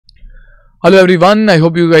Hello everyone, I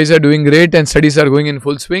hope you guys are doing great and studies are going in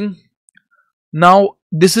full swing. Now,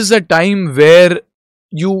 this is a time where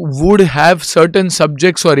you would have certain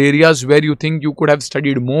subjects or areas where you think you could have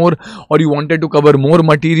studied more or you wanted to cover more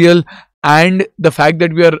material, and the fact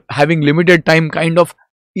that we are having limited time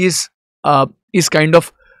is kind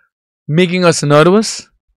of making us nervous.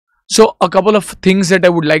 So a couple of things that I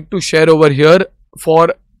would like to share over here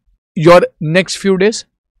for your next few days.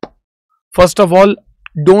 First of all,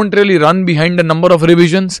 don't really run behind the number of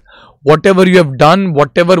revisions. Whatever you have done,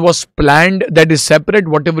 whatever was planned, that is separate.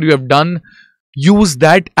 Whatever you have done, use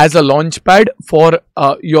that as a launch pad for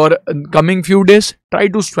your coming few days. Try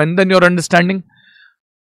to strengthen your understanding.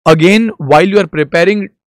 Again, while you are preparing,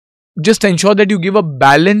 just ensure that you give a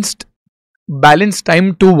balanced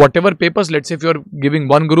time to whatever papers. Let's say if you're giving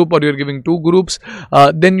one group or you're giving two groups,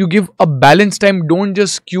 then you give a balanced time. Don't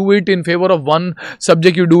just skew it in favor of one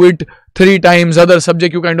subject. You do it 3 times, other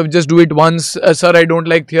subject you kind of just do it once. Sir, I don't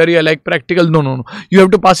like theory, I like practical. No, you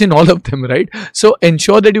have to pass in all of them, right? So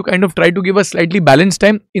ensure that you kind of try to give a slightly balanced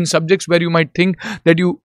time in subjects where you might think that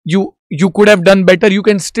you could have done better. You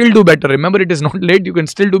can still do better. Remember, it is not late. You can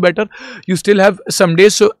still do better. You still have some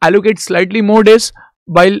days, so allocate slightly more days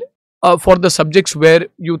while for the subjects where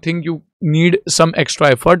you think you need some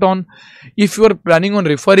extra effort on. If you are planning on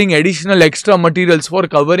referring additional extra materials for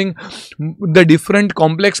covering the different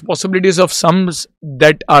complex possibilities of sums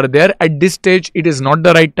that are there, at this stage it is not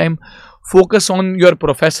the right time. Focus on your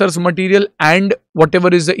professor's material and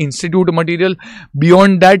whatever is the institute material.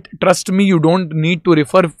 Beyond that, trust me, you don't need to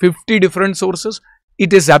refer 50 different sources.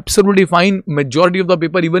 It is absolutely fine. Majority of the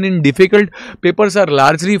paper, even in difficult papers, are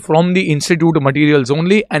largely from the institute materials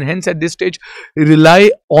only, and hence at this stage rely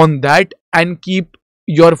on that and keep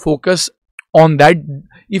your focus on that.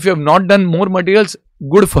 If you have not done more materials,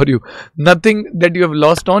 good for you. Nothing that you have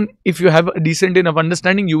lost on. If you have a decent enough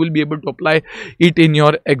understanding, you will be able to apply it in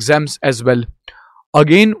your exams as well.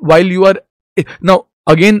 Again, while you are now,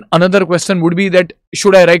 again another question would be that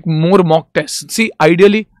should I write more mock tests? See,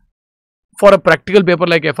 ideally, for a practical paper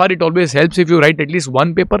like FR, it always helps if you write at least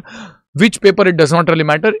one paper. Which paper, it does not really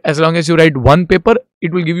matter. As long as you write one paper,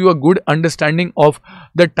 it will give you a good understanding of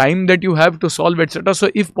the time that you have to solve, etc. So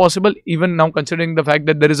if possible, even now considering the fact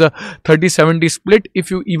that there is a 30-70 split, if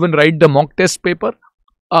you even write the mock test paper,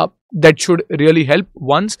 that should really help.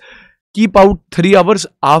 Once, keep out 3 hours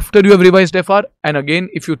after you have revised FR. And again,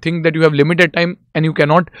 if you think that you have limited time and you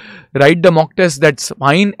cannot write the mock test, that's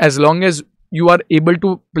fine, as long as you are able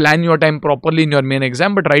to plan your time properly in your main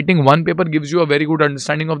exam. But writing one paper gives you a very good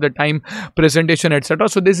understanding of the time, presentation, etc.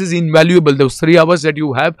 So this is invaluable. Those 3 hours that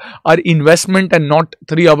you have are investment and not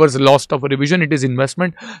 3 hours lost of a revision. It is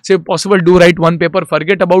investment. So if possible, do write one paper.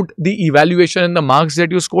 Forget about the evaluation and the marks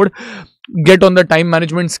that you scored. Get on the time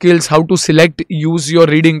management skills, how to select, use your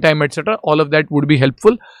reading time, etc. All of that would be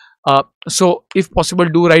helpful. So if possible,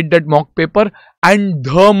 do write that mock paper. And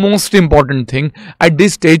the most important thing at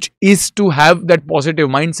this stage is to have that positive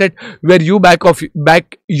mindset where you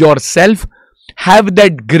back yourself, have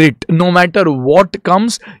that grit. No matter what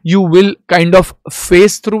comes, you will kind of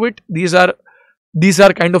face through it. These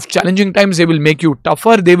are kind of challenging times. They will make you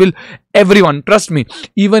tougher. They will, everyone, trust me,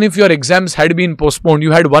 even if your exams had been postponed,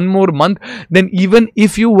 you had one more month, then even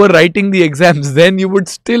if you were writing the exams, then you would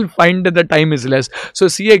still find that the time is less. So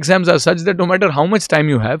CA exams are such that no matter how much time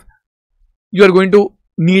you have, you are going to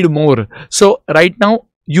need more. So right now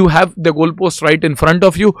you have the goalpost right in front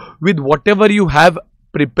of you. With whatever you have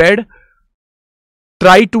prepared,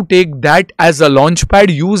 try to take that as a launch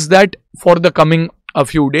pad. Use that for the coming a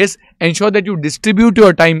few days. Ensure that you distribute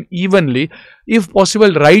your time evenly. If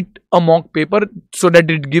possible, write a mock paper so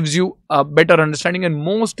that it gives you a better understanding, and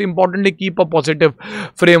most importantly, keep a positive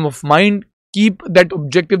frame of mind. Keep that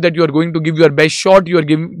objective that you are going to give your best shot, you are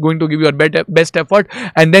going to give your best effort,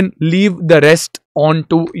 and then leave the rest on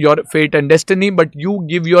to your fate and destiny. But you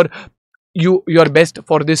give your best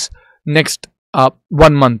for this next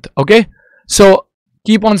 1 month. Okay, so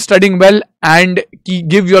keep on studying well and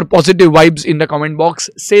give your positive vibes in the comment box.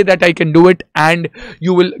 Say that I can do it, and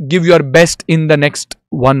you will give your best in the next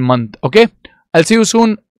 1 month. Okay, I'll see you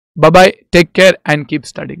soon. Bye bye, take care and keep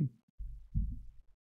studying.